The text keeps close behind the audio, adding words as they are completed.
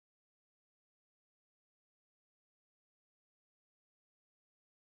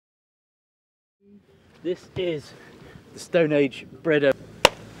This is the Stone Age bread oven.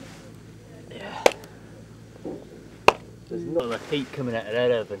 Yeah. There's not a lot of heat coming out of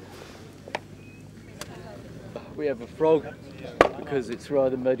that oven. We have a frog because it's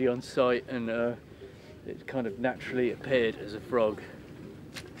rather muddy on site, and it kind of naturally appeared as a frog.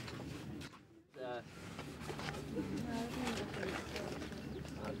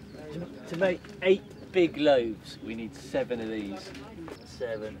 To make 8 big loaves, we need 7 of these.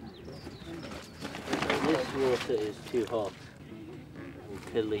 7. This water is too hot. We'll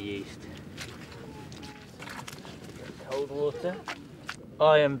kill the yeast. Cold water.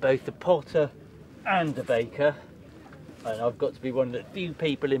 I am both a potter and a baker, and I've got to be one of the few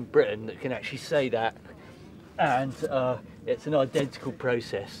people in Britain that can actually say that. And it's an identical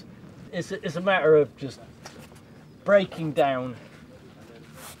process. It's a matter of just breaking down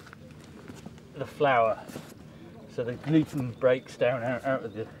the flour, so the gluten breaks down out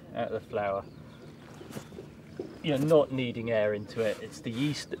of the flour. You're not needing air into it, it's the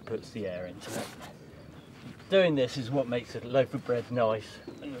yeast that puts the air into it. Doing this is what makes a loaf of bread nice,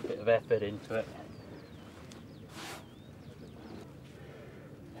 and a bit of effort into it.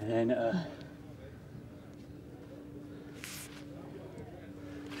 And then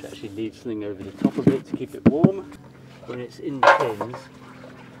actually need something over the top of it to keep it warm. When it's in the tins,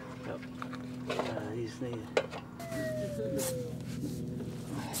 these things.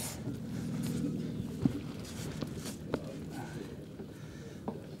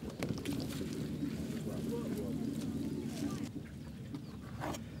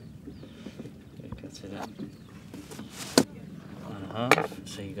 Cut it up. 1.5.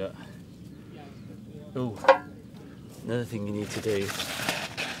 So you got. Oh, another thing you need to do.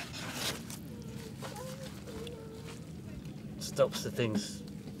 Stops the things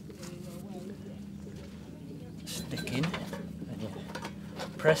sticking, and you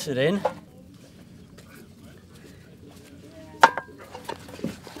press it in.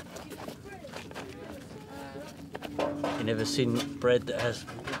 You've never seen bread that has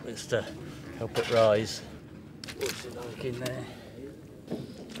it's to help it rise. What's it like in there?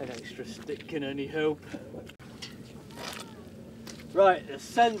 An extra stick can only help. Right, the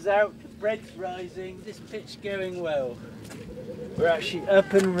sun's out, the bread's rising, this pit's going well. We're actually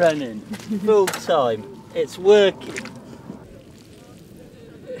up and running, full time. It's working.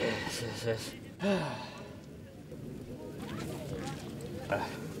 Yes.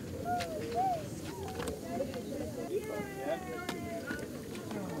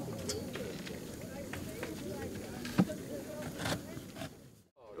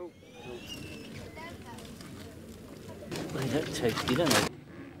 They look tasty, don't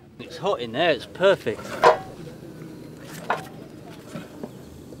they? It's hot in there, it's perfect.